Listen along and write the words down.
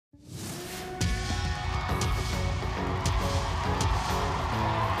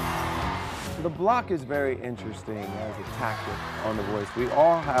The block is very interesting as a tactic on The Voice. We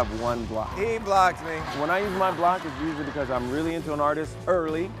all have one block. He blocked me. When I use my block, it's usually because I'm really into an artist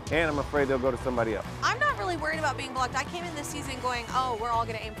early, and I'm afraid they'll go to somebody else. I'm not really worried about being blocked. I came in this season going, oh, we're all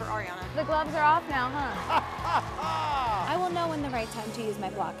gonna aim for Ariana. The gloves are off now, huh? I will know when the right time to use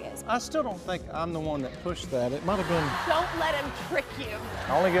my block is. I still don't think I'm the one that pushed that. It might have been... Don't let him trick you.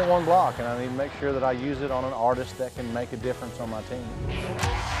 I only get one block, and I need to make sure that I use it on an artist that can make a difference on my team.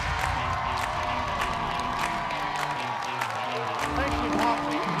 Thank you, Block.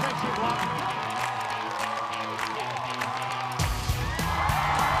 Thank you, Block.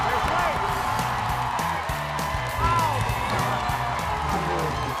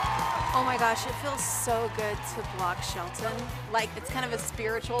 Oh my gosh, it feels so good to block Shelton. Like, it's kind of a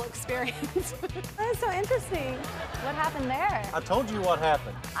spiritual experience. That is so interesting. What happened there? I told you what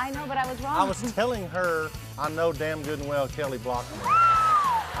happened. I know, but I was wrong. I was telling her I know damn good and well Kelly blocked me.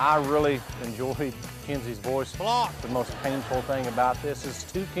 I really enjoyed Kenzie's voice block. The most painful thing about this is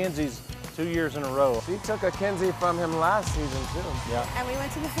two Kenzies 2 years in a row. She took a Kenzie from him last season, too. Yeah. And we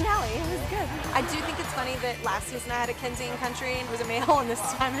went to the finale. It was good. I do think it's funny that last season I had a Kenzie in country and it was a male, and this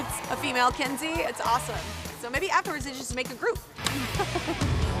time it's a female Kenzie. It's awesome. So maybe afterwards they just make a group.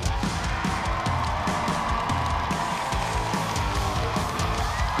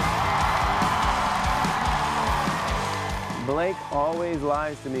 Blake always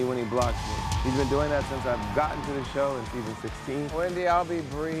lies to me when he blocks me. He's been doing that since I've gotten to the show in season 16. Wendy, I'll be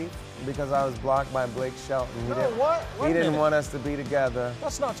brief because I was blocked by Blake Shelton. He didn't want us to be together.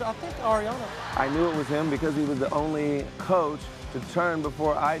 That's not true. I think Ariana. I knew it was him because he was the only coach to turn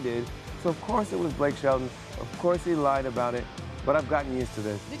before I did. So of course it was Blake Shelton. Of course he lied about it, but I've gotten used to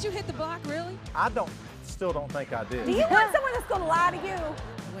this. Did you hit the block, really? I still don't think I did. Do you want someone that's going to lie to you?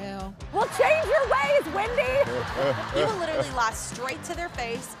 Well. Well, change your ways, Wendy. He will literally lie straight to their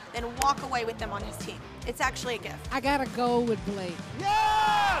face and walk away with them on his team. It's actually a gift. I gotta go with Blake.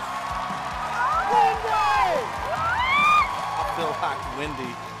 Yes! Wendy! I feel like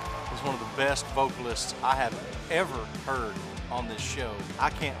Wendy is one of the best vocalists I have ever heard on this show. I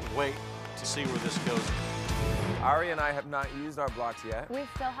can't wait to see where this goes. Ari and I have not used our blocks yet. We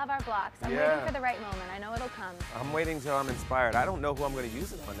still have our blocks. I'm Yeah. waiting for the right moment. I know it'll come. I'm waiting till I'm inspired. I don't know who I'm going to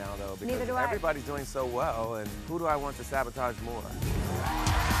use it on now, though, because Neither do I. everybody's doing so well, and who do I want to sabotage more?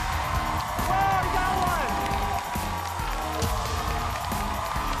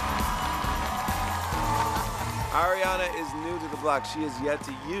 Ariana is new to the block. She has yet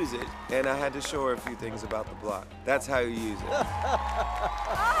to use it, and I had to show her a few things about the block. That's how you use it.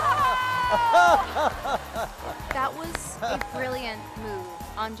 That was a brilliant move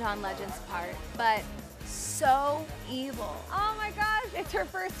on John Legend's part, but so evil. Oh my gosh, it's her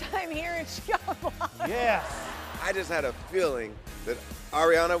first time here and she got blocked. Yes. I just had a feeling that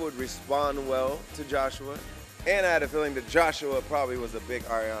Ariana would respond well to Joshua, and I had a feeling that Joshua probably was a big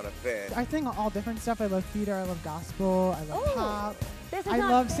Ariana fan. I sing all different stuff. I love theater, I love gospel, I love pop. This is I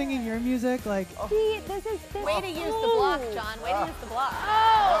not love fair. singing your music. Like, See, this is Way to use the block, John. Way to use the block.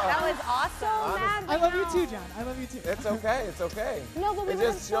 Oh, that was awesome. So mad I right love you now. too, John. I love you too. It's okay, it's okay. No, but we It had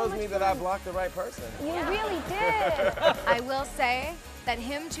just so shows much me that I fun. blocked the right person. You really did. I will say that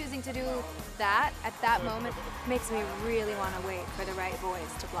him choosing to do that at that moment makes me really want to wait for the right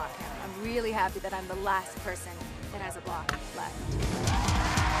voice to block him. I'm really happy that I'm the last person that has a block left.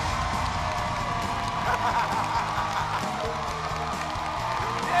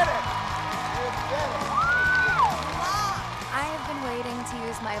 I have been waiting to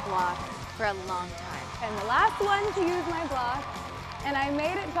use my block for a long time. And the last one to use my block, and I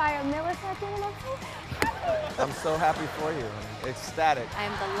made it by a millisecond, and I'm so happy. I'm so happy for you. Ecstatic. I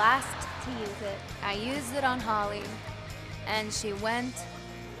am the last to use it. I used it on Holly, and she went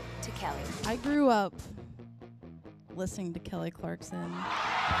to Kelly. I grew up listening to Kelly Clarkson.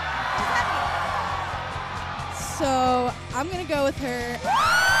 So I'm gonna go with her.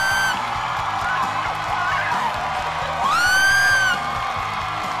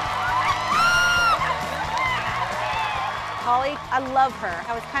 Holly, I love her.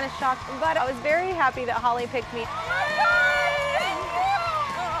 I was kind of shocked, but I was very happy that Holly picked me.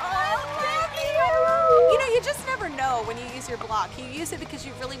 You know, you just never know when you use your block. You use it because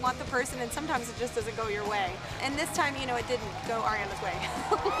you really want the person, and sometimes it just doesn't go your way. And this time, you know, it didn't go Ariana's way.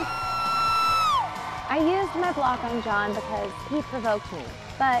 I used my block on John because he provoked me.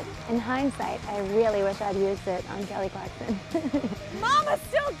 But in hindsight, I really wish I'd used it on Kelly Clarkson. Mama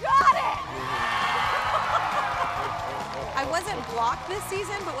still got it! I wasn't blocked this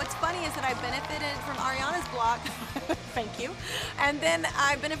season, but what's funny is that I benefited from Ariana's block. Thank you. And then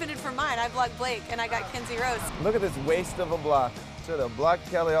I benefited from mine. I blocked Blake, and I got Kenzie Rose. Look at this waste of a block. Should have blocked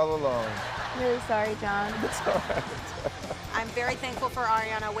Kelly all along. Really sorry, John. It's all right. I'm very thankful for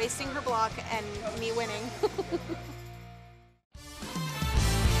Ariana wasting her block and me winning.